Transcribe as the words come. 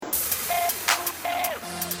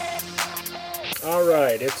All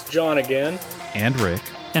right, it's John again. And Rick.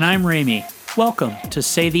 And I'm Raimi. Welcome to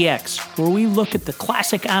Say the X, where we look at the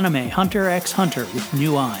classic anime Hunter x Hunter with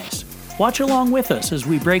new eyes. Watch along with us as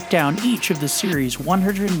we break down each of the series'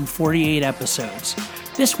 148 episodes.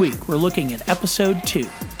 This week, we're looking at Episode 2,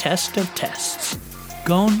 Test of Tests.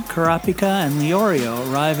 Gon, Kurapika, and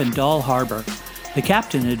Leorio arrive in Doll Harbor. The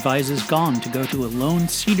captain advises Gon to go to a lone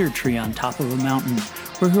cedar tree on top of a mountain,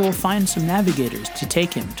 where he will find some navigators to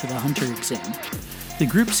take him to the Hunter exam. The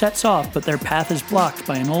group sets off, but their path is blocked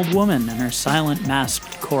by an old woman and her silent,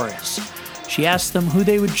 masked chorus. She asks them who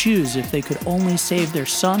they would choose if they could only save their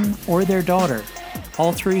son or their daughter.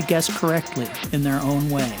 All three guess correctly in their own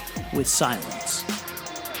way, with silence.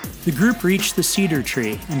 The group reach the cedar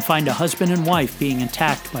tree and find a husband and wife being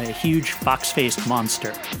attacked by a huge fox-faced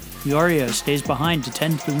monster. Leorio stays behind to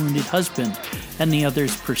tend to the wounded husband, and the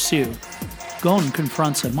others pursue. Gon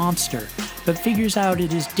confronts a monster, but figures out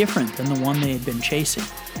it is different than the one they had been chasing.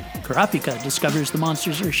 Kurapika discovers the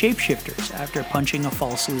monsters are shapeshifters after punching a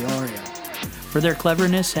false Leorio. For their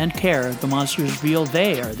cleverness and care, the monsters reveal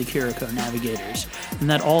they are the Kiriko navigators, and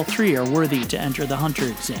that all three are worthy to enter the Hunter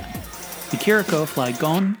exam. The Kiriko fly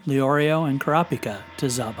Gon, Leorio, and Kurapika to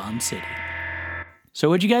Zaban City. So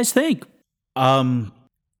what'd you guys think?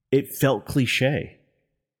 It felt cliche.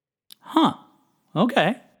 Huh.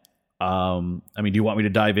 Okay. Do you want me to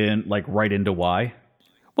dive in, right into why?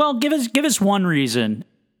 Well, give us one reason.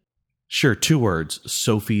 Sure, 2 words.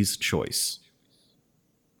 Sophie's Choice.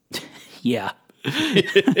 Yeah.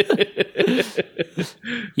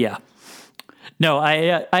 Yeah. No,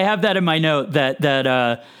 I have that in my note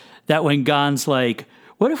that when Gon's like,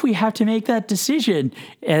 what if we have to make that decision?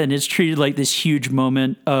 And it's treated like this huge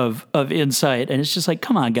moment of insight. And it's just like,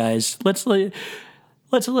 come on, guys, let's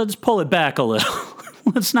pull it back a little.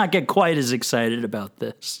 Let's not get quite as excited about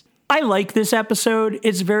this. I like this episode.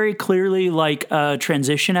 It's very clearly like a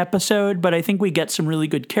transition episode, but I think we get some really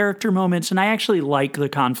good character moments, and I actually like the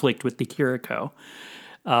conflict with the Kiriko.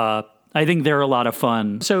 I think they're a lot of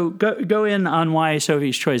fun. So go in on why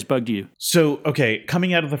Sophie's Choice bugged you. So, okay,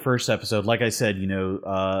 coming out of the first episode, like I said,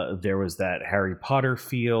 there was that Harry Potter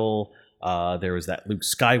feel, there was that Luke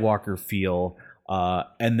Skywalker feel,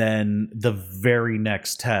 and then the very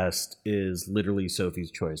next test is literally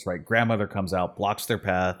Sophie's Choice, right? Grandmother comes out, blocks their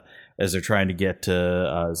path as they're trying to get to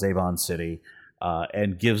Zaban City,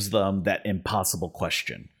 and gives them that impossible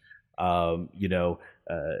question.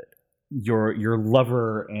 Your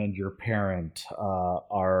lover and your parent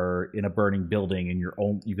are in a burning building, and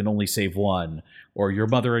you can only save one, or your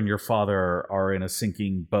mother and your father are in a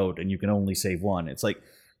sinking boat, and you can only save one. It's like,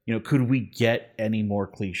 could we get any more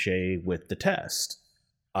cliche with the test?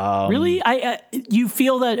 Really? You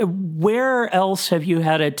feel that where else have you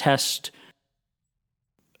had a test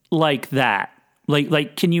like that?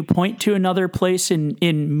 Like, can you point to another place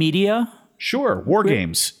in media? Sure, War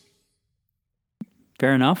Games.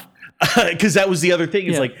 Fair enough. Because that was the other thing.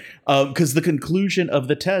 It's because the conclusion of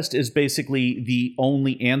the test is basically the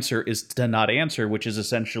only answer is to not answer, which is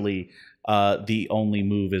essentially the only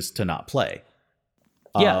move is to not play.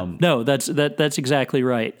 No, that's exactly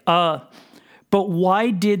right. But why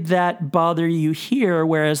did that bother you here,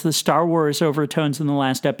 whereas the Star Wars overtones in the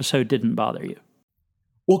last episode didn't bother you?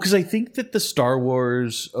 Well, because I think that the Star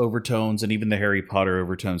Wars overtones and even the Harry Potter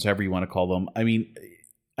overtones, however you want to call them,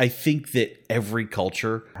 I think that every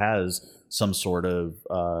culture has some sort of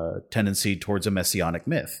tendency towards a messianic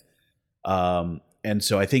myth. And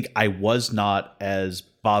so I think I was not as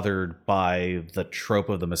bothered by the trope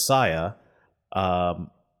of the Messiah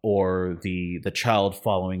or the child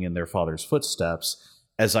following in their father's footsteps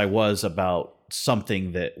as I was about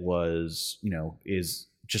something that was, is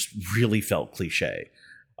just really felt cliche.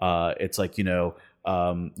 It's like,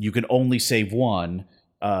 you can only save one,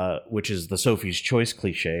 which is the Sophie's Choice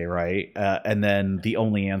cliche, right? And then the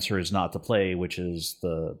only answer is not to play, which is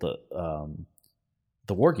the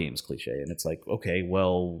War Games cliche. And it's like, okay,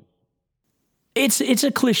 well, it's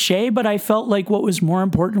a cliche, but I felt like what was more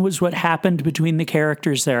important was what happened between the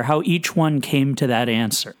characters there, how each one came to that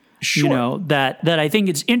answer. Sure. That I think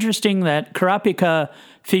it's interesting that Kurapika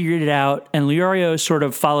figured it out and Leorio sort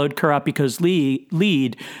of followed Kurapika's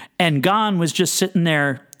lead, and Gon was just sitting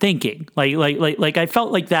there thinking. Like I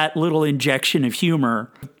felt like that little injection of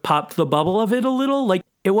humor popped the bubble of it a little. Like,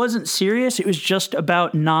 it wasn't serious. It was just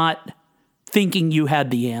about not thinking you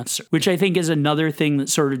had the answer, which I think is another thing that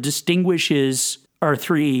sort of distinguishes our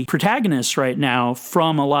three protagonists right now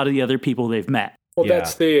from a lot of the other people they've met. Well,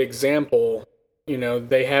 that's the example.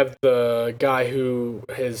 They have the guy who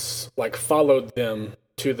has followed them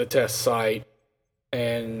to the test site,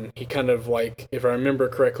 and he kind of if I remember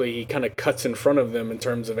correctly, he kind of cuts in front of them in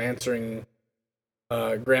terms of answering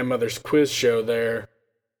grandmother's quiz show there,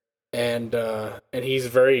 and he's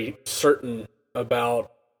very certain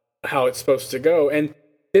about how it's supposed to go. And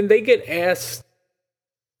then they get asked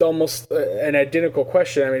almost an identical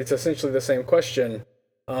question. I mean, it's essentially the same question,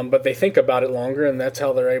 but they think about it longer, and that's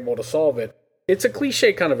how they're able to solve it. It's a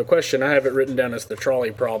cliche kind of a question. I have it written down as the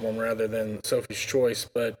trolley problem rather than Sophie's Choice,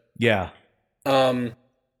 but yeah.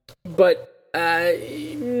 But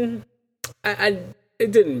it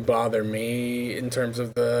didn't bother me in terms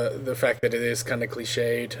of the fact that it is kind of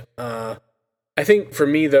cliched. I think for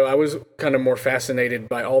me though, I was kind of more fascinated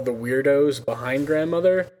by all the weirdos behind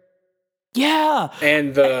grandmother. Yeah,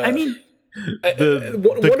 and the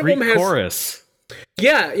one Greek of them has, chorus.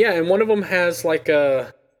 Yeah, and one of them has like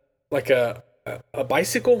a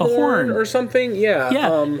bicycle horn or something. Yeah,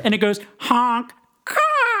 and it goes honk.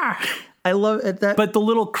 Caw! I love it. But the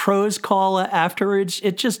little crow's call afterwards,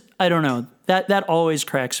 it just, I don't know, that always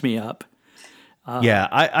cracks me up. Yeah,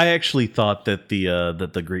 I actually thought that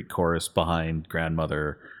the Greek chorus behind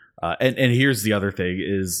grandmother, and here's the other thing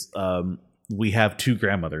is, we have two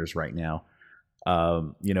grandmothers right now.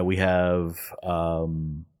 We have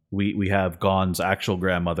we have Gon's actual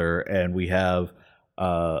grandmother, and we have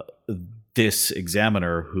this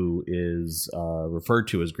examiner who is referred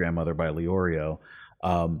to as grandmother by Leorio.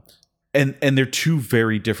 And they're two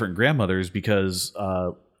very different grandmothers, because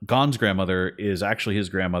Gon's grandmother is actually his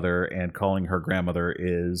grandmother, and calling her grandmother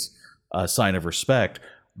is a sign of respect,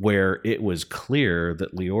 where it was clear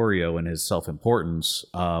that Leorio, in his self-importance,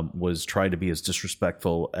 was trying to be as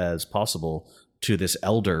disrespectful as possible to this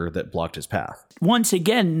elder that blocked his path. Once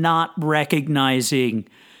again, not recognizing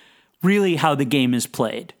really how the game is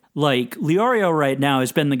played. Like, Leorio right now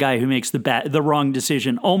has been the guy who makes the wrong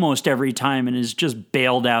decision almost every time and is just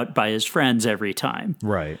bailed out by his friends every time.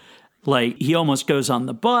 Right. Like, he almost goes on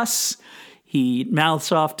the bus. He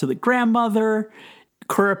mouths off to the grandmother.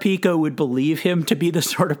 Kurapika would believe him to be the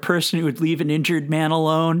sort of person who would leave an injured man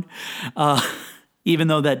alone, even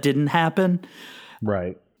though that didn't happen.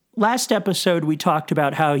 Right. Last episode, we talked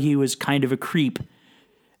about how he was kind of a creep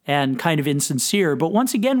and kind of insincere. But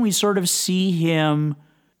once again, we sort of see him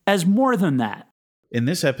as more than that. In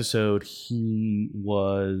this episode, he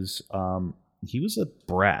was a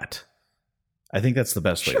brat. I think that's the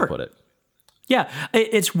best way to put it. Yeah,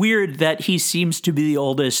 it's weird that he seems to be the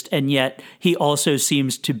oldest, and yet he also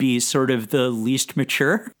seems to be sort of the least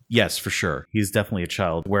mature. Yes, for sure. He's definitely a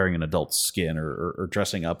child wearing an adult's skin or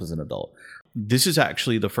dressing up as an adult. This is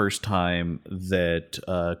actually the first time that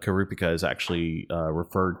Kurapika is actually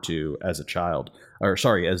referred to as a child, or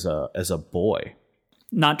sorry, as a boy.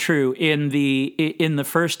 Not true. In the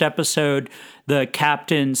first episode, the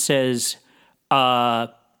captain says,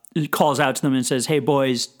 calls out to them and says, "Hey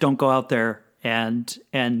boys, don't go out there." And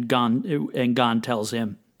Gon tells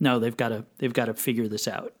him, "No, they've got to figure this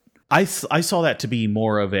out." I saw that to be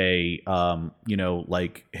more of a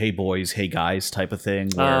like, "Hey boys, hey guys" type of thing,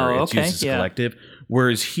 where it's used as a collective.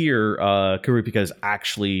 Whereas here, Kurapika is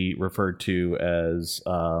actually referred to as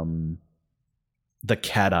the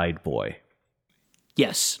cat-eyed boy.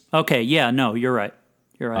 Yes. Okay. Yeah. No, you're right.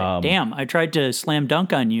 You're right. Damn, I tried to slam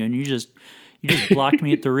dunk on you, and you just blocked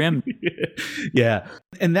me at the rim. Yeah.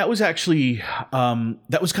 And that was actually,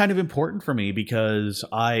 that was kind of important for me, because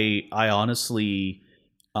I honestly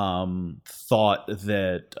thought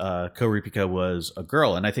that Kurapika was a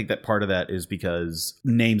girl. And I think that part of that is because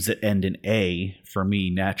names that end in A, for me,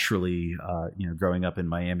 naturally, growing up in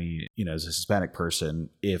Miami, as a Hispanic person,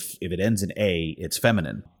 if it ends in A, it's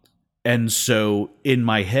feminine. And so in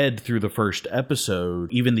my head through the first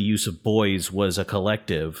episode, even the use of boys was a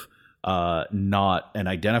collective, not an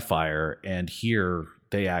identifier. And here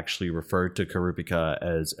they actually referred to Kurapika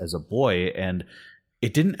as a boy, and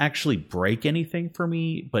it didn't actually break anything for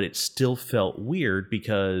me, but it still felt weird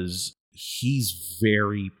because he's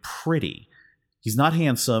very pretty. He's not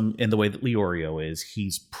handsome in the way that Leorio is.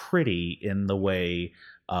 He's pretty in the way,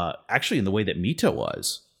 actually in the way that Mito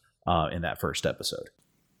was in that first episode.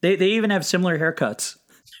 They even have similar haircuts.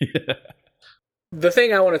 The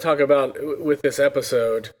thing I want to talk about with this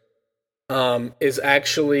episode is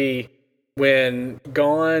actually when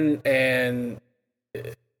Gon and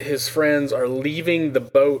his friends are leaving the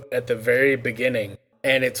boat at the very beginning,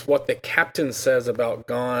 and it's what the captain says about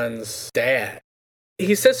Gon's dad.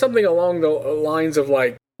 He says something along the lines of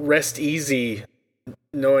like, "Rest easy,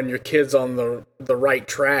 knowing your kid's on the right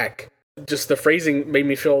track." Just the phrasing made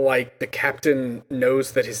me feel like the captain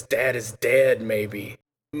knows that his dad is dead, maybe.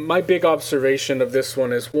 My big observation of this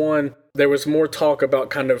one is, one, there was more talk about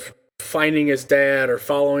kind of finding his dad or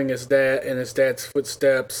following his dad in his dad's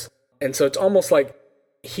footsteps. And so it's almost like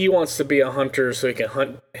he wants to be a hunter so he can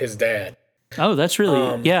hunt his dad. Oh, that's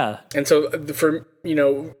really, yeah. And so for,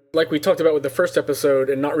 like we talked about with the first episode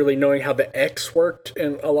and not really knowing how the X worked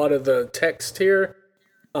in a lot of the text here,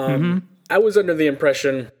 I was under the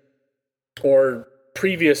impression, or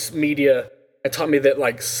previous media had taught me that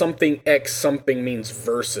like something X something means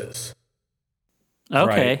versus. Okay.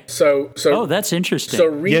 Right. So oh, that's interesting. So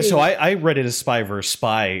reading, So I read it as spy versus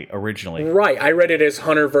spy originally. right. I read it as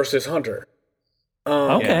Hunter versus Hunter.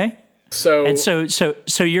 Okay. So And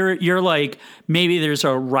so you're like, maybe there's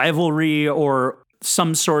a rivalry or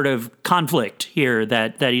some sort of conflict here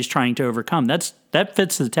that he's trying to overcome. That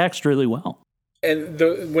fits the text really well. And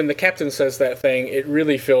when the captain says that thing, it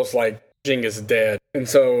really feels like Jing is dead. And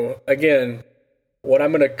so, again, what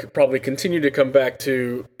I'm going to probably continue to come back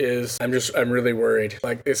to is I'm really worried.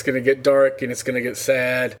 Like, it's going to get dark and it's going to get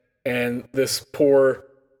sad. And this poor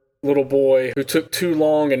little boy who took too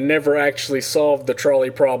long and never actually solved the trolley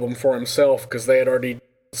problem for himself because they had already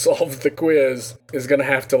solved the quiz is going to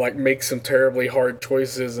have to, like, make some terribly hard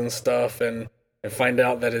choices and stuff and find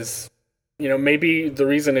out that his... maybe the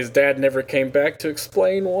reason his dad never came back to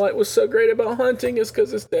explain what was so great about hunting is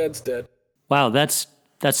because his dad's dead. Wow, that's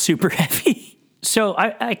super heavy. So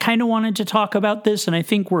I kind of wanted to talk about this, and I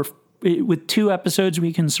think with 2 episodes,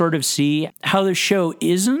 we can sort of see how the show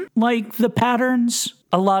isn't like the patterns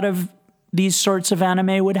a lot of these sorts of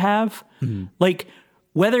anime would have. Mm-hmm. Like,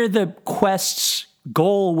 whether the quest's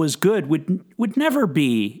goal was good would never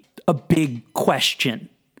be a big question.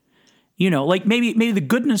 Like maybe the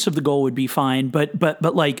goodness of the goal would be fine,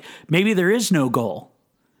 but like maybe there is no goal.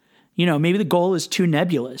 Maybe the goal is too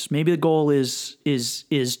nebulous. Maybe the goal is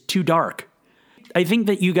too dark. I think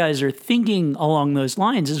that you guys are thinking along those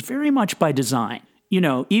lines is very much by design.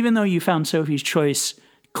 Even though you found Sophie's Choice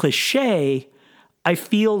cliche, I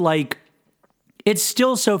feel like it's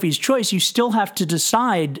still Sophie's Choice. You still have to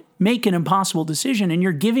decide, make an impossible decision, and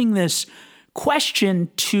you're giving this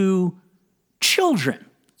question to children.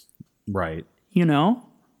 Right.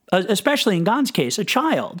 Especially in Gon's case, a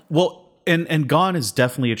child. Well, and Gon is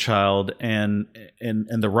definitely a child, and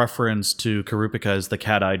the reference to Kurupika as the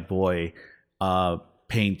cat-eyed boy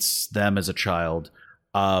paints them as a child.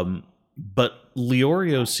 But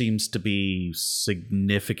Leorio seems to be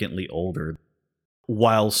significantly older,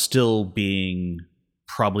 while still being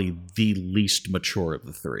probably the least mature of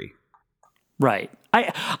the 3. Right.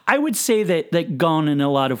 I would say that Gon in a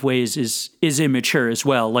lot of ways is immature as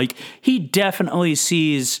well. Like, he definitely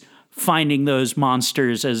sees finding those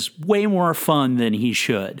monsters as way more fun than he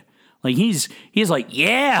should. Like, he's like,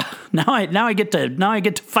 yeah, now I get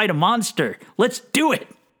to fight a monster. Let's do it.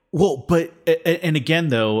 Well, but and again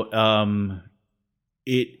though,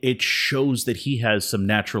 it shows that he has some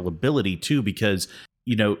natural ability too, because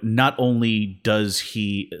not only does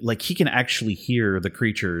he can actually hear the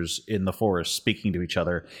creatures in the forest speaking to each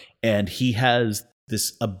other, and he has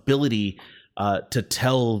this ability to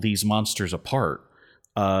tell these monsters apart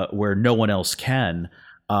where no one else can,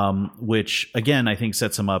 which again I think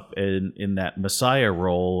sets him up in that Messiah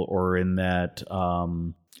role, or in that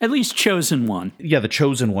at least chosen one. Yeah, the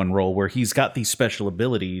chosen one role, where he's got these special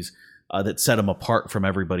abilities that set him apart from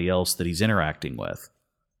everybody else that he's interacting with.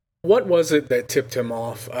 What was it that tipped him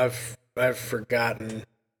off? I've forgotten.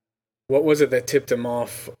 What was it that tipped him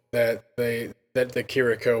off that the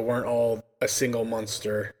Kiriko weren't all a single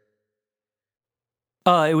monster?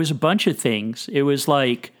 It was a bunch of things. It was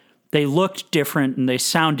like they looked different and they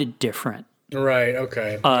sounded different. Right.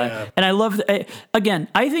 Okay. Yeah. And I love again.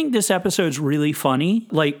 I think this episode's really funny.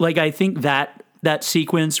 Like I think that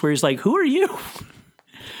sequence where he's like, "Who are you?"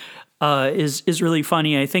 Is really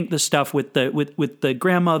funny. I think the stuff with the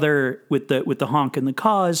grandmother with the honk and the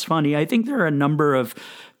caw is funny. I think there are a number of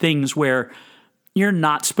things where you're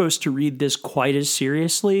not supposed to read this quite as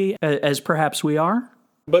seriously as perhaps we are.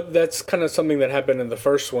 But that's kind of something that happened in the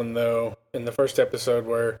first one, though, in the first episode,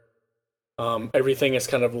 where everything is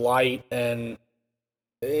kind of light and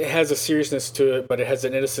it has a seriousness to it, but it has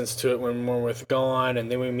an innocence to it when we're with Gon, and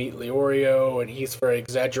then we meet Leorio, and he's very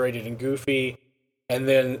exaggerated and goofy. And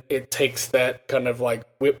then it takes that kind of like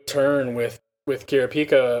whip turn with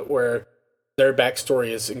Kurapika, where their backstory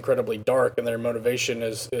is incredibly dark and their motivation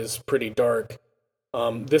is pretty dark.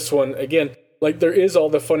 This one, again, like there is all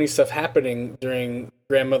the funny stuff happening during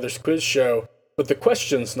Grandmother's quiz show, but the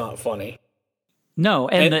question's not funny. No,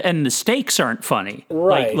 and the stakes aren't funny.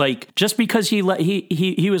 Right. Like just because he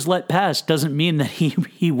was let pass doesn't mean that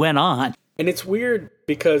he went on. And it's weird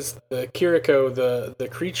because the Kiriko, the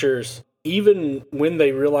creatures, even when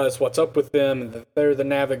they realize what's up with them, and that they're the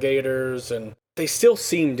navigators, and they still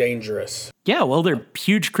seem dangerous. Yeah, well, they're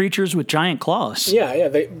huge creatures with giant claws. Yeah,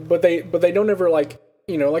 but they don't ever like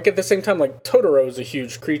like at the same time, like Totoro is a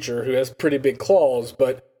huge creature who has pretty big claws,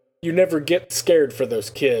 but you never get scared for those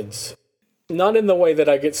kids. Not in the way that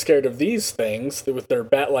I get scared of these things with their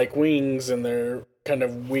bat-like wings and their kind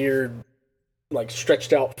of weird, like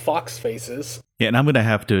stretched out fox faces. Yeah, and I'm going to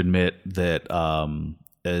have to admit that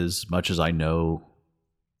as much as I know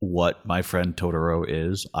what My Friend Totoro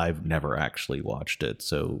is, I've never actually watched it.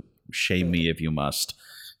 So shame me if you must.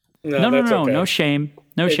 No, Okay. no shame.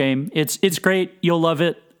 No shame. It's great. You'll love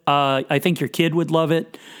it. I think your kid would love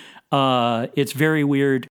it. It's very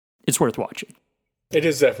weird. It's worth watching. It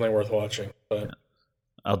is definitely worth watching. But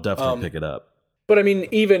I'll definitely pick it up. But I mean,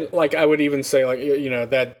 even like I would even say like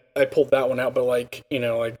that I pulled that one out, but like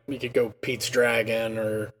like you could go Pete's Dragon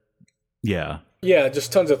or Yeah,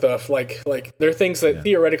 just tons of stuff. Like there are things that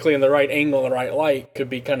theoretically in the right angle and the right light could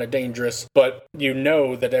be kind of dangerous, but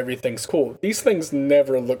that everything's cool. These things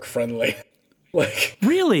never look friendly. Like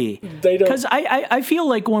really, they don't. Because I feel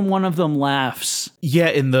like when one of them laughs. yeah.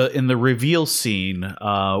 In the reveal scene,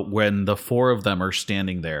 when the four of them are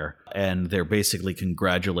standing there and they're basically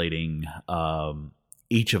congratulating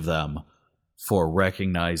each of them for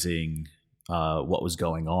recognizing what was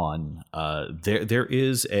going on. There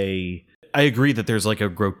is I agree that there's like a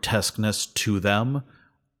grotesqueness to them,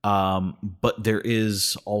 but there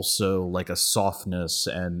is also like a softness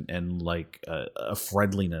and like a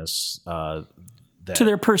friendliness To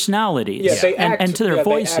their personalities, Yeah, they act, and to their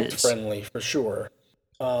voices. They act friendly for sure.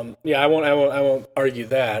 I won't argue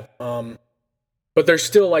that. But there's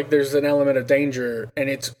still there's an element of danger, and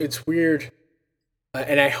it's weird.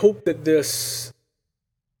 And I hope that this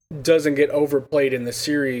doesn't get overplayed in the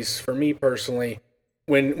series. For me personally,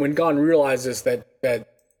 when Gon realizes that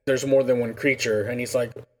there's more than one creature, and he's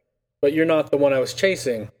like, "But you're not the one I was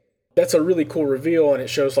chasing." That's a really cool reveal, and it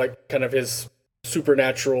shows like kind of his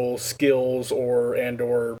supernatural skills or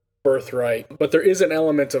birthright. But there is an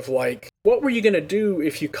element of like, what were you gonna do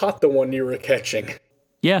if you caught the one you were catching?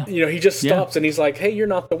 Yeah. He just stops and he's like, hey, you're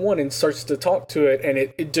not the one, and starts to talk to it, and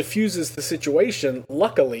it diffuses the situation,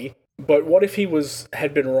 luckily. But what if he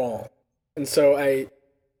had been wrong? And so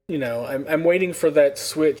I'm waiting for that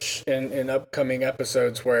switch in upcoming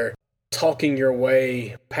episodes where talking your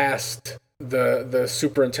way past the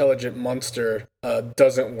super intelligent monster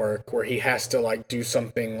doesn't work, where he has to do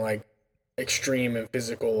something extreme and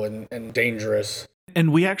physical and dangerous.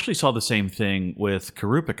 And we actually saw the same thing with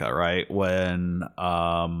Kurupika, right? When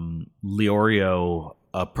Leorio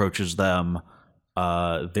approaches them,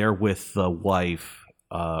 they're with the wife,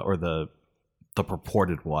 or the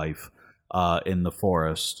purported wife, in the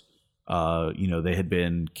forest. They had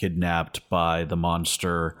been kidnapped by the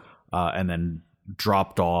monster and then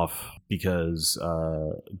dropped off because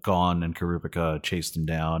Gon and Kurupika chased them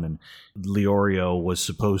down, and Leorio was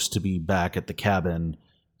supposed to be back at the cabin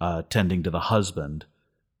tending to the husband.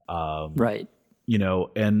 Right.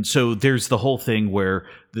 And so there's the whole thing where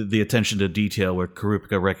the attention to detail, where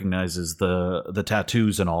Kurupika recognizes the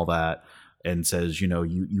tattoos and all that, and says,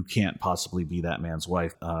 you can't possibly be that man's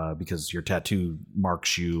wife because your tattoo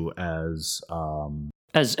marks you as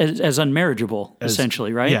unmarriageable,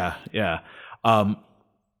 essentially, right? Yeah.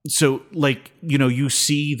 So you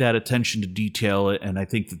see that attention to detail, and I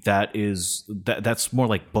think that's more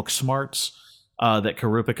like book smarts that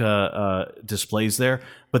Kurupika displays there.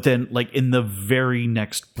 But then in the very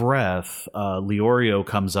next breath, Leorio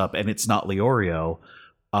comes up, and it's not Leorio.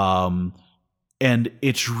 And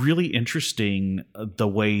it's really interesting the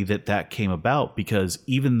way that came about, because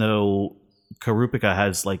even though Kurupika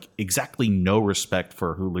has exactly no respect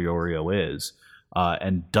for who Leorio is,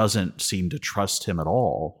 and doesn't seem to trust him at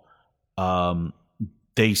all,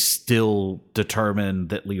 they still determine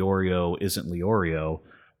that Leorio isn't Leorio,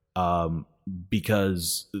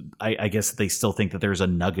 because I guess they still think that there's a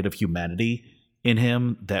nugget of humanity in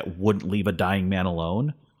him that wouldn't leave a dying man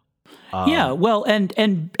alone. Yeah, well,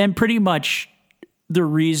 and pretty much the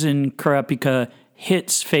reason Kurapika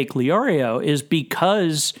hits fake Leorio is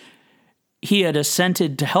because he had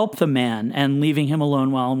assented to help the man, and leaving him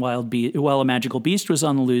alone while a magical beast was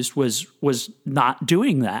on the loose was not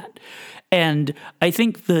doing that. And I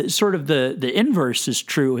think the inverse is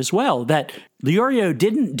true as well, that Leorio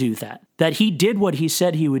didn't do that he did what he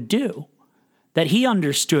said he would do, that he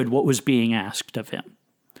understood what was being asked of him.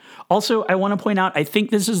 Also, I want to point out, I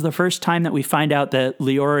think this is the first time that we find out that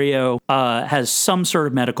Leorio has some sort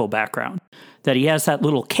of medical background, that he has that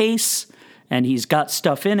little case, and he's got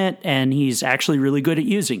stuff in it, and he's actually really good at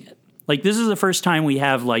using it. This is the first time we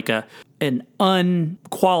have an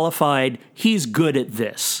unqualified, he's good at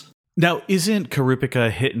this. Now, isn't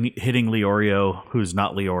Kurupika hitting Leorio, who's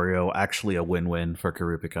not Leorio, actually a win-win for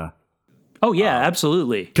Kurupika? Oh, yeah,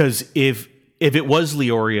 absolutely. Because if if it was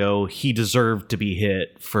Leorio, he deserved to be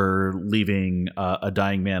hit for leaving a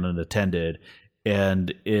dying man unattended.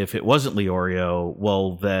 And if it wasn't Leorio,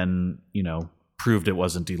 well, then, proved it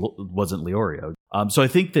wasn't Leorio. So I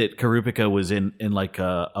think that Kurapika was in like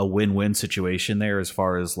a win-win situation there, as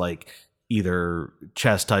far as like either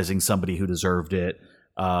chastising somebody who deserved it,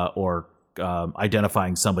 or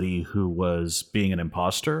identifying somebody who was being an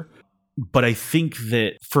imposter. But I think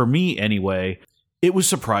that for me anyway, it was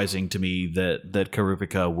surprising to me that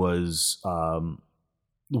Kurapika was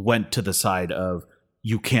went to the side of,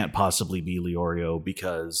 you can't possibly be Leorio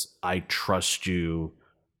because I trust you,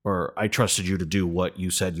 or I trusted you to do what you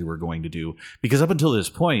said you were going to do. Because up until this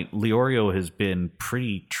point, Leorio has been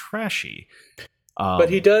pretty trashy. But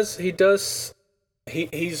he's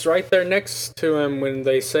right there next to him when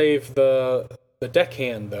they save the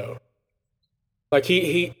deckhand, though. Like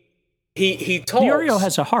he talks. Leorio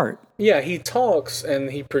has a heart. Yeah, he talks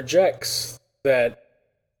and he projects that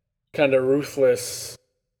kind of ruthless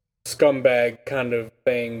scumbag kind of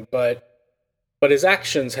thing, but his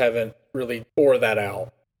actions haven't really bore that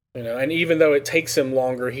out. And even though it takes him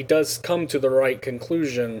longer, he does come to the right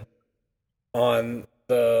conclusion on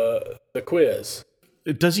the quiz.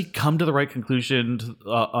 Does he come to the right conclusion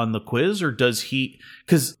on the quiz, or does he?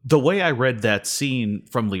 Because the way I read that scene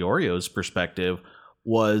from Leorio's perspective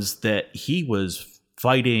was that he was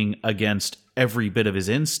fighting against every bit of his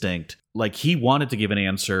instinct. Like, he wanted to give an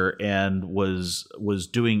answer and was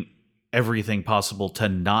doing everything possible to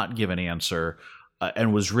not give an answer,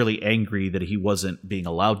 and was really angry that he wasn't being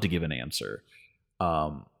allowed to give an answer.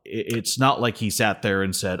 It's not like he sat there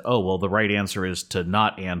and said, oh, well, the right answer is to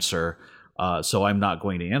not answer, so I'm not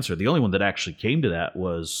going to answer. The only one that actually came to that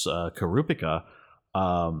was Kurapika.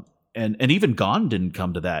 And even Gon didn't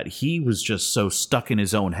come to that. He was just so stuck in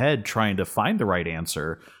his own head trying to find the right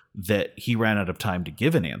answer that he ran out of time to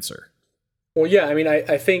give an answer. Well, yeah, I mean,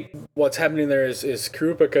 I think what's happening there is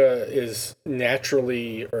Kurapika is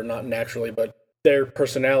naturally, or not naturally, but their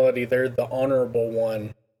personality, they're the honorable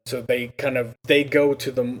one. So they go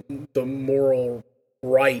to the moral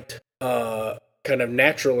right kind of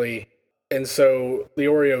naturally. And so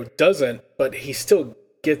Leorio doesn't, but he still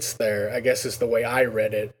gets there, I guess is the way I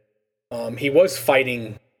read it. He was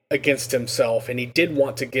fighting against himself, and he did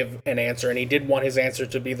want to give an answer, and he did want his answer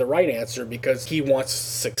to be the right answer because he wants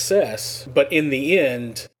success. But in the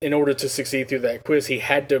end, in order to succeed through that quiz, he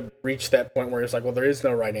had to reach that point where it's like, well, there is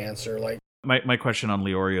no right answer. Like, my question on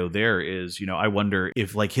Leorio there is, I wonder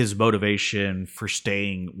if like his motivation for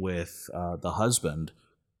staying with the husband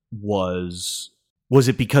was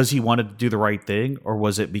it because he wanted to do the right thing, or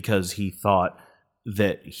was it because he thought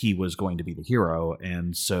that he was going to be the hero,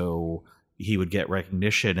 and so he would get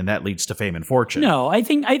recognition, and that leads to fame and fortune? No, I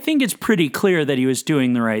think it's pretty clear that he was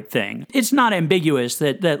doing the right thing. It's not ambiguous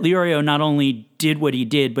that Leorio not only did what he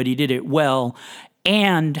did, but he did it well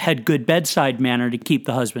and had good bedside manner to keep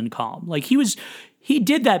the husband calm. Like, he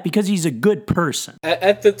did that because he's a good person.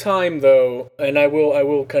 At the time, though, and I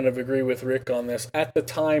will kind of agree with Rick on this, at the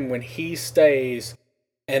time when he stays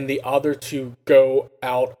and the other two go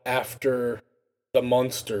out after the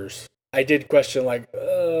monsters, I did question, like,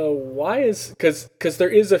 why is... Because there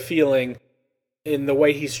is a feeling in the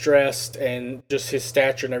way he's dressed and just his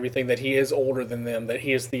stature and everything that he is older than them, that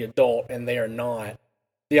he is the adult and they are not.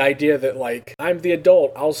 The idea that, like, I'm the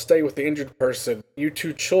adult, I'll stay with the injured person. You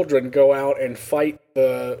two children go out and fight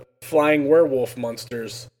the flying werewolf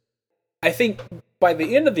monsters. I think by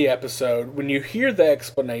the end of the episode, when you hear the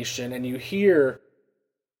explanation and you hear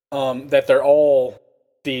that they're all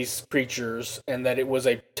these preachers and that it was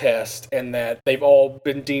a test and that they've all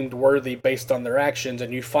been deemed worthy based on their actions,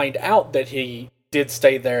 and you find out that he did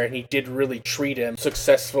stay there and he did really treat him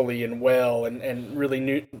successfully and well and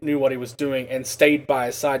really knew what he was doing and stayed by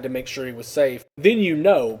his side to make sure he was safe, then you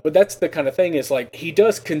know. But that's the kind of thing, is like, he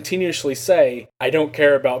does continuously say, I don't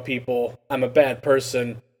care about people, I'm a bad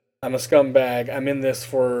person, I'm a scumbag, I'm in this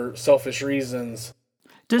for selfish reasons.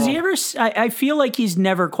 Does he ever... I feel like he's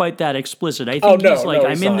never quite that explicit. I think he's like,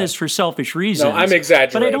 I'm in this for selfish reasons. No, I'm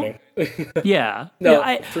exaggerating. But I don't... Yeah. No,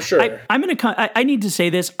 for sure. I need to say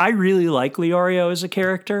this. I really like Leorio as a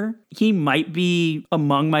character. He might be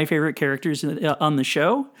among my favorite characters on the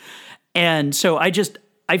show. And so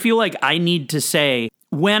I feel like I need to say,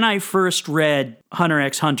 when I first read Hunter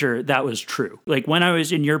x Hunter, that was true. Like, when I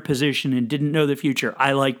was in your position and didn't know the future,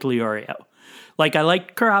 I liked Leorio. Like, I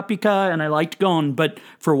liked Kurapika and I liked Gon, but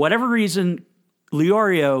for whatever reason,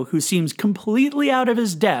 Leorio, who seems completely out of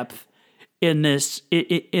his depth in this,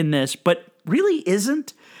 but really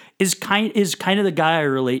isn't, is kind of the guy I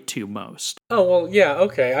relate to most. Oh, well, yeah,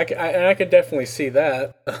 okay. I can definitely see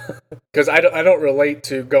that. Because I don't relate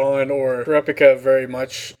to Gon or Kurapika very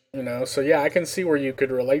much, So, yeah, I can see where you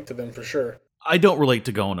could relate to them for sure. I don't relate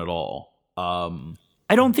to Gon at all.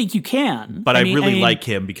 I don't think you can. But I mean, like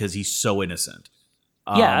him because he's so innocent.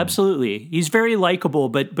 Yeah, absolutely. He's very likable,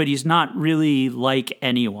 but he's not really like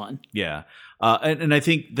anyone. Yeah. And I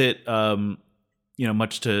think that,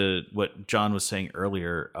 much to what John was saying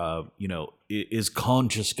earlier, is Gon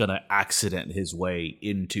just going to accident his way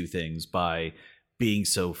into things by being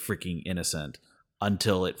so freaking innocent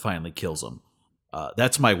until it finally kills him?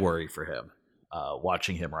 That's my worry for him,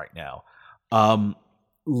 watching him right now.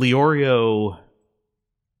 Leorio,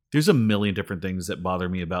 there's a million different things that bother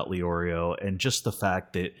me about Leorio, and just the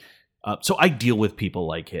fact that so I deal with people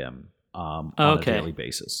like him on a daily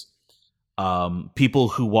basis. People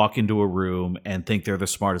who walk into a room and think they're the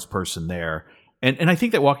smartest person there. And I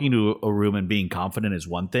think that walking into a room and being confident is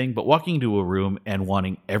one thing, but walking into a room and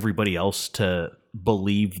wanting everybody else to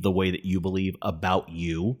believe the way that you believe about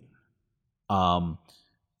you, I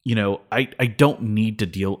don't need to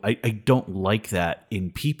deal. I don't like that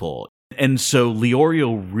in people. And so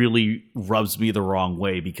Leorio really rubs me the wrong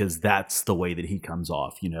way because that's the way that he comes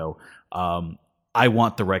off. I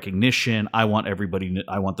want the recognition. I want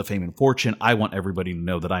the fame and fortune. I want everybody to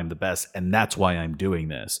know that I'm the best. And that's why I'm doing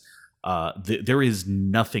this. There is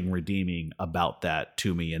nothing redeeming about that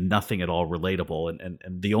to me and nothing at all relatable.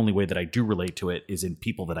 And the only way that I do relate to it is in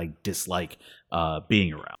people that I dislike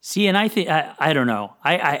being around. See, and I think, I don't know.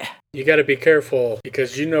 You got to be careful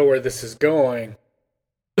because you know where this is going.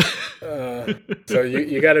 So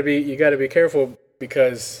you got to be careful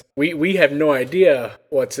because we have no idea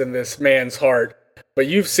what's in this man's heart, but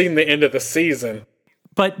you've seen the end of the season.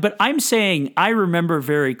 But I'm saying I remember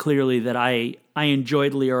very clearly that I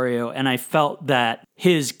enjoyed Leorio, and I felt that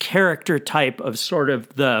his character type of sort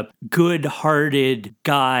of the good-hearted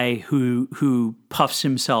guy who puffs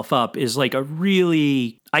himself up is like a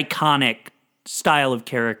really iconic style of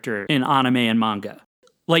character in anime and manga.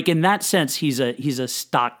 Like in that sense, he's a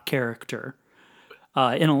stock character.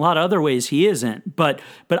 In a lot of other ways, he isn't. But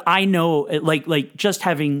I know, like just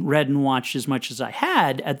having read and watched as much as I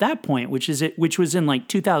had at that point, which was in like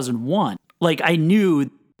 2001. Like I knew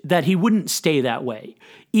that he wouldn't stay that way.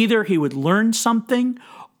 Either he would learn something,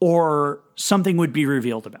 or something would be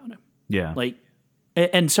revealed about him. Yeah. Like,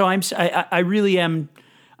 and so I really am.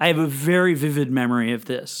 I have a very vivid memory of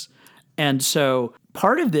this, and so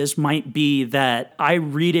part of this might be that I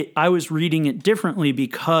was reading it differently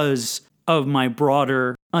because of my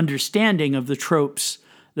broader understanding of the tropes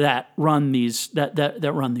that run these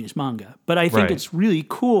that run these manga. But I think it's really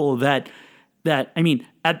cool that I mean,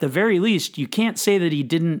 at the very least, you can't say that he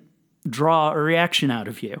didn't draw a reaction out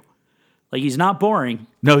of you. Like he's not boring.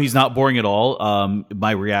 No, he's not boring at all.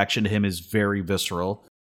 My reaction to him is very visceral.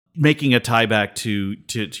 Making a tie back to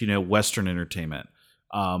Western entertainment.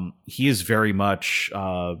 He is very much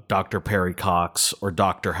Dr. Perry Cox or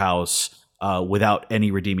Dr. House without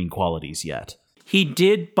any redeeming qualities yet. He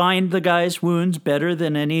did bind the guy's wounds better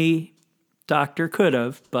than any doctor could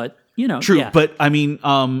have, but True, yeah. But I mean,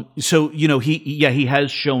 he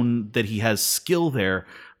has shown that he has skill there.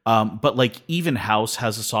 But like even House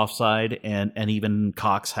has a soft side, and even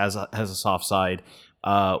Cox has a soft side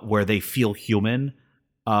where they feel human.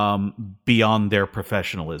 Beyond their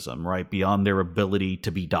professionalism, right? Beyond their ability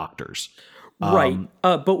to be doctors. Right.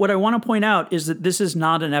 But what I want to point out is that this is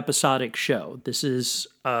not an episodic show. This is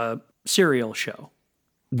a serial show.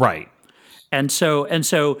 Right. And so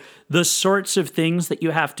the sorts of things that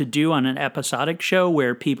you have to do on an episodic show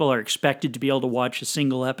where people are expected to be able to watch a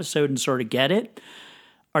single episode and sort of get it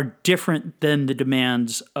are different than the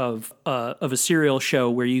demands of a serial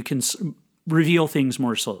show where you can reveal things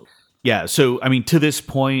more slowly. Yeah, so I mean, to this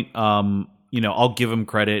point, I'll give him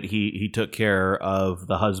credit. He took care of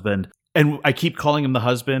the husband, and I keep calling him the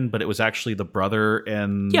husband, but it was actually the brother.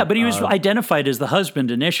 And yeah, but he was identified as the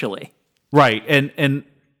husband initially, right? And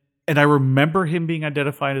I remember him being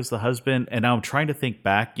identified as the husband. And now I'm trying to think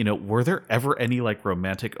back. Were there ever any like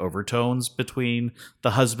romantic overtones between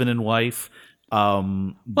the husband and wife?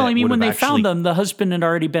 Well, I mean, when they found them, the husband had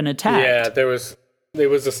already been attacked. Yeah, there was. It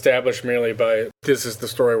was established merely by, this is the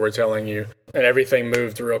story we're telling you, and everything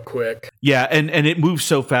moved real quick. Yeah, and it moved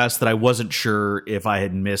so fast that I wasn't sure if I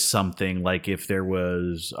had missed something, like if there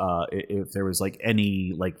was like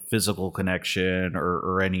any like physical connection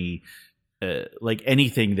or any like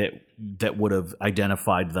anything that would have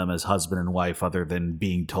identified them as husband and wife, other than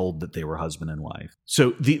being told that they were husband and wife.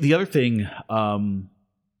 So the other thing,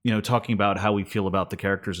 talking about how we feel about the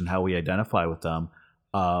characters and how we identify with them.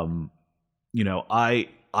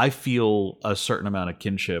 I feel a certain amount of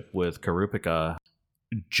kinship with Kurapika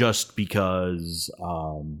just because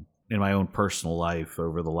in my own personal life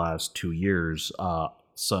over the last 2 years,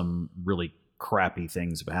 some really crappy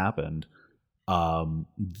things have happened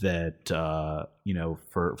that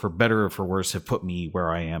for better or for worse have put me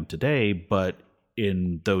where I am today. But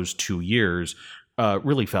in those 2 years,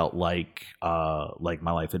 really felt like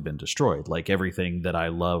my life had been destroyed. Like everything that I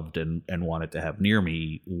loved and wanted to have near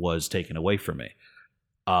me was taken away from me.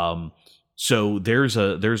 So there's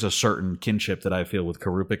a certain kinship that I feel with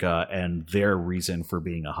Kurapika and their reason for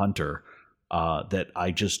being a hunter that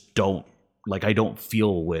I just don't like. I don't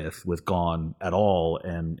feel with Gon at all,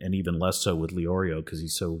 and even less so with Leorio because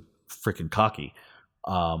he's so freaking cocky.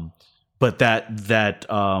 But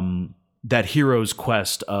that hero's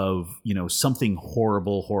quest of something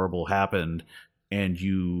horrible happened, and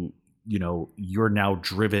you're now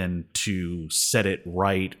driven to set it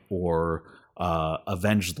right or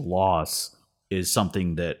avenge the loss is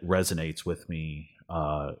something that resonates with me.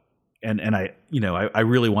 And I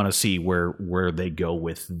really want to see where they go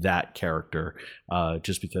with that character,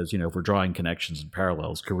 just because if we're drawing connections and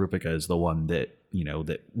parallels, Kurapika is the one that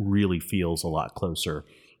that really feels a lot closer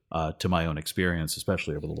to my own experience,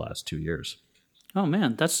 especially over the last 2 years. Oh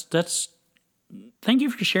man, that's. Thank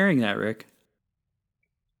you for sharing that, Rick.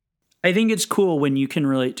 I think it's cool when you can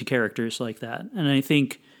relate to characters like that, and I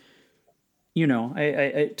think,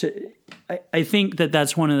 I think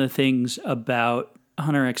that's one of the things about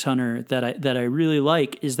Hunter x Hunter that I really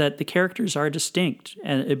like is that the characters are distinct,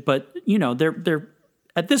 but they're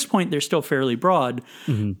at this point they're still fairly broad,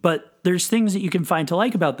 but there's things that you can find to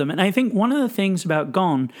like about them. And I think one of the things about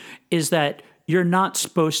Gon is that you're not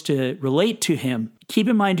supposed to relate to him. Keep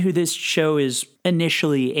in mind who this show is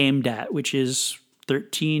initially aimed at, which is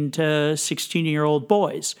 13 to 16-year-old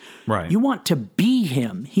boys. Right. You want to be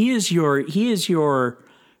him. He is your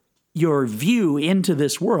view into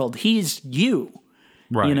this world. He's you.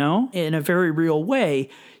 Right. In a very real way,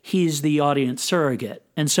 he's the audience surrogate.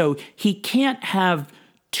 And so he can't have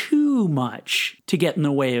too much to get in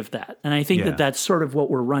the way of that. And I think that's sort of what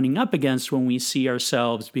we're running up against when we see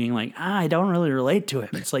ourselves being like, I don't really relate to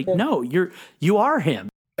him. It's like, no, you are him.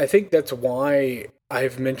 I think that's why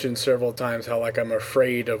I've mentioned several times how I'm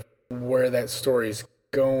afraid of where that story's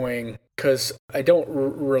going, because I don't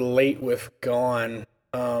relate with Gon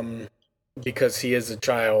because he is a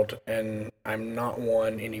child and I'm not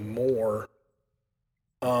one anymore.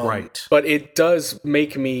 Right. But it does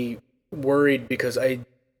make me worried because I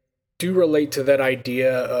do relate to that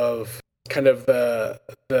idea of kind of the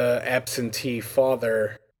absentee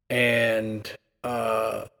father and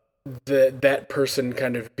that person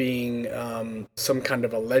kind of being some kind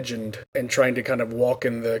of a legend and trying to kind of walk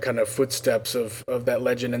in the kind of footsteps of that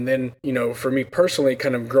legend. And then, for me personally,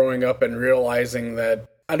 kind of growing up and realizing that,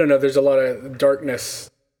 I don't know, there's a lot of darkness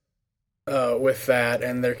with that,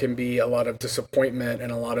 and there can be a lot of disappointment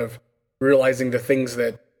and a lot of realizing the things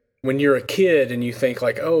that when you're a kid and you think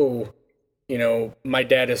like, oh, my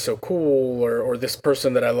dad is so cool, or this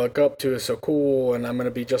person that I look up to is so cool, and I'm going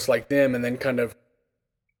to be just like them, and then kind of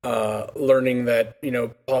learning that,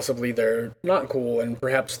 possibly they're not cool and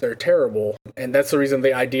perhaps they're terrible. And that's the reason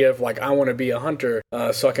the idea of I want to be a hunter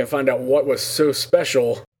so I can find out what was so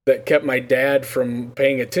special that kept my dad from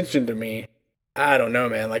paying attention to me. I don't know,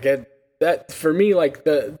 man. That for me,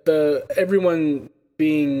 the everyone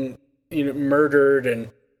being murdered and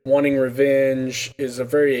wanting revenge is a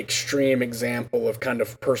very extreme example of kind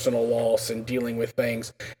of personal loss and dealing with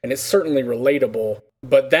things, and it's certainly relatable.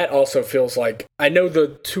 But that also feels like I know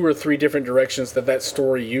the 2 or 3 different directions that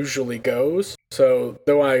story usually goes. So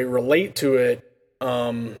though I relate to it,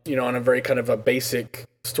 on a very kind of a basic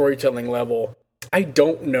storytelling level, I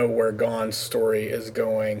don't know where Gon's story is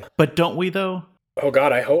going. But don't we though? Oh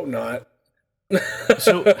God, I hope not.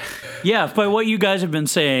 So, yeah, by what you guys have been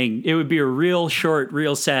saying, it would be a real short,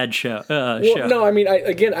 real sad show. Show. No, I mean,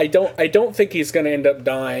 I don't think he's going to end up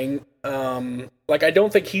dying. I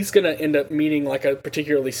don't think he's going to end up meeting a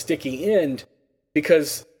particularly sticky end,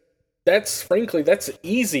 because that's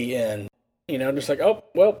easy end. Just oh,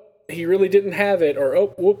 well, he really didn't have it, or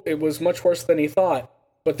oh, whoop, it was much worse than he thought.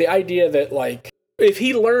 But the idea that if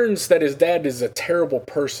he learns that his dad is a terrible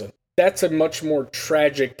person, that's a much more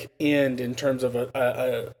tragic end in terms of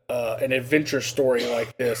an adventure story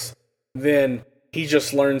like this than he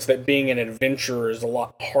just learns that being an adventurer is a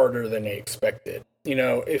lot harder than he expected.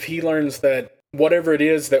 If he learns that whatever it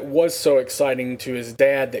is that was so exciting to his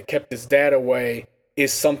dad that kept his dad away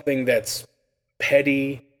is something that's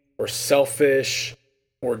petty or selfish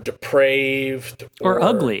or depraved or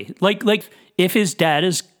ugly, like if his dad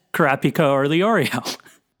is Kurapika or Leorio.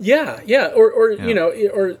 Yeah, or you know,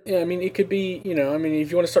 or I mean, it could be, you know, I mean, if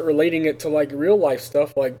you want to start relating it to like real life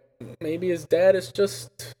stuff, like maybe his dad is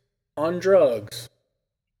just on drugs,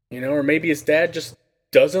 you know, or maybe his dad just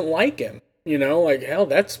doesn't like him, you know, like hell,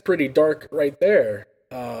 that's pretty dark right there.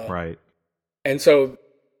 Right. And so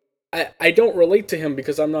I don't relate to him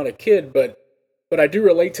because I'm not a kid, but I do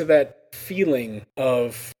relate to that feeling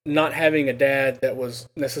of not having a dad that was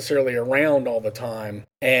necessarily around all the time,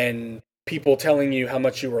 and people telling you how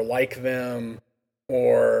much you were like them,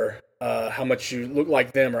 or how much you look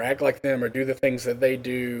like them, or act like them, or do the things that they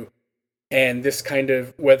do. And this kind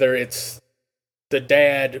of, whether it's the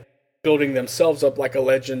dad building themselves up like a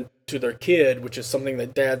legend to their kid, which is something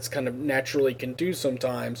that dads kind of naturally can do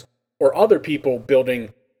sometimes, or other people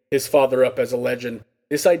building his father up as a legend,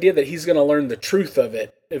 this idea that he's going to learn the truth of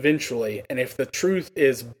it eventually, and if the truth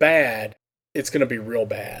is bad, it's going to be real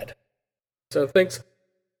bad. So thanks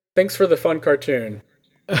for the fun cartoon.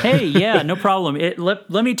 Hey, yeah, no problem.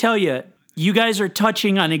 Let me tell you, you guys are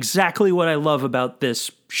touching on exactly what I love about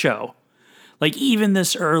this show. Like, even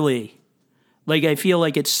this early, like, I feel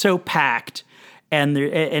like it's so packed, and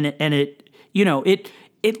it, you know,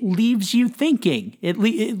 it leaves you thinking.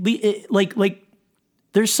 Like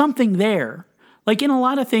there's something there. Like, in a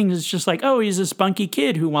lot of things, it's just like, oh, he's a spunky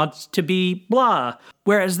kid who wants to be blah.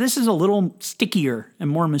 Whereas this is a little stickier and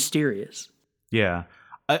more mysterious. Yeah.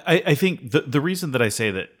 I think the reason that I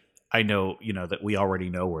say that I know, you know, that we already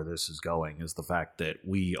know where this is going is the fact that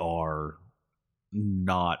we are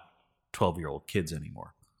not 12-year-old kids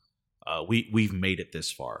anymore. We've made it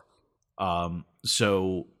this far.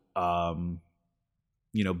 So,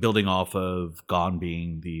 you know, building off of Gon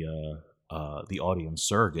being the audience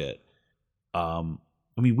surrogate, I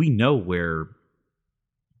mean, we know where,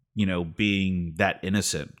 you know, being that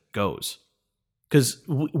innocent goes. Because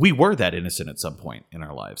we were that innocent at some point in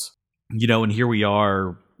our lives. You know, and here we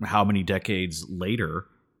are how many decades later,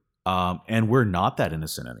 and we're not that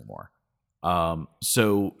innocent anymore.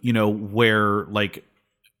 So, you know, where, like,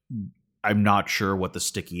 I'm not sure what the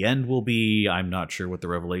sticky end will be. I'm not sure what the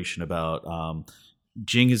revelation about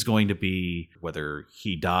Jing is going to be, whether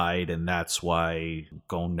he died and that's why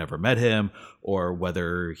Gon never met him, or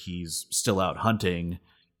whether he's still out hunting,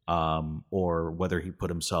 or whether he put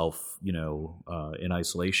himself, you know, in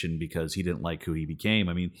isolation because he didn't like who he became.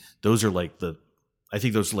 I mean, those are like the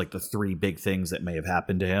three big things that may have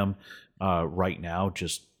happened to him right now,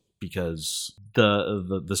 just because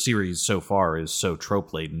the series so far is so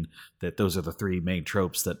trope laden that those are the three main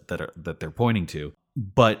tropes that they're pointing to.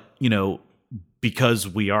 But, you know, because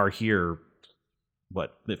we are here,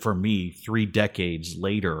 for me, 3 decades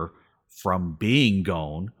later from being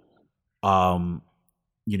Gon,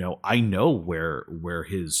 you know, I know where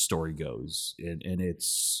his story goes, and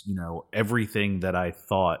it's, you know, everything that I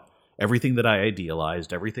thought, everything that I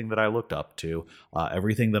idealized, everything that I looked up to,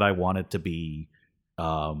 everything that I wanted to be,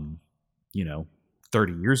 you know,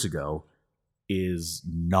 30 years ago is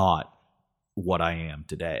not what I am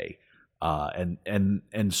today. And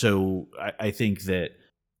so I think that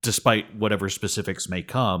despite whatever specifics may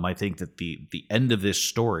come, I think that the end of this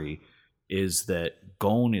story is that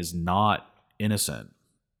Gon is not innocent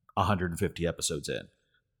 150 episodes in.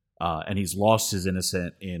 And he's lost his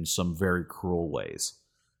innocence in some very cruel ways.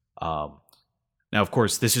 Now, of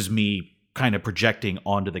course, this is me kind of projecting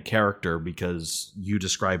onto the character because you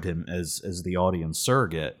described him as the audience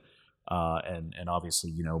surrogate, and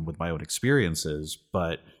obviously, you know, with my own experiences.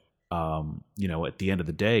 But, you know, at the end of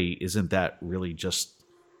the day, isn't that really just,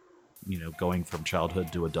 you know, going from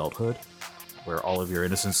childhood to adulthood where all of your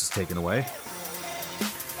innocence is taken away?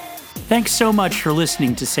 Thanks so much for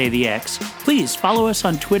listening to Say the X. Please follow us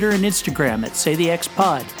on Twitter and Instagram at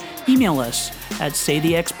SayTheXPod. Email us at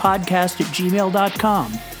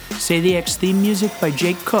saythexpodcast@gmail.com. Say the X theme music by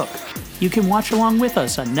Jake Cook. You can watch along with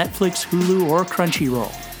us on Netflix, Hulu, or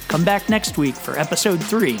Crunchyroll. Come back next week for episode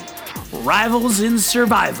 3, Rivals in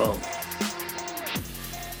Survival.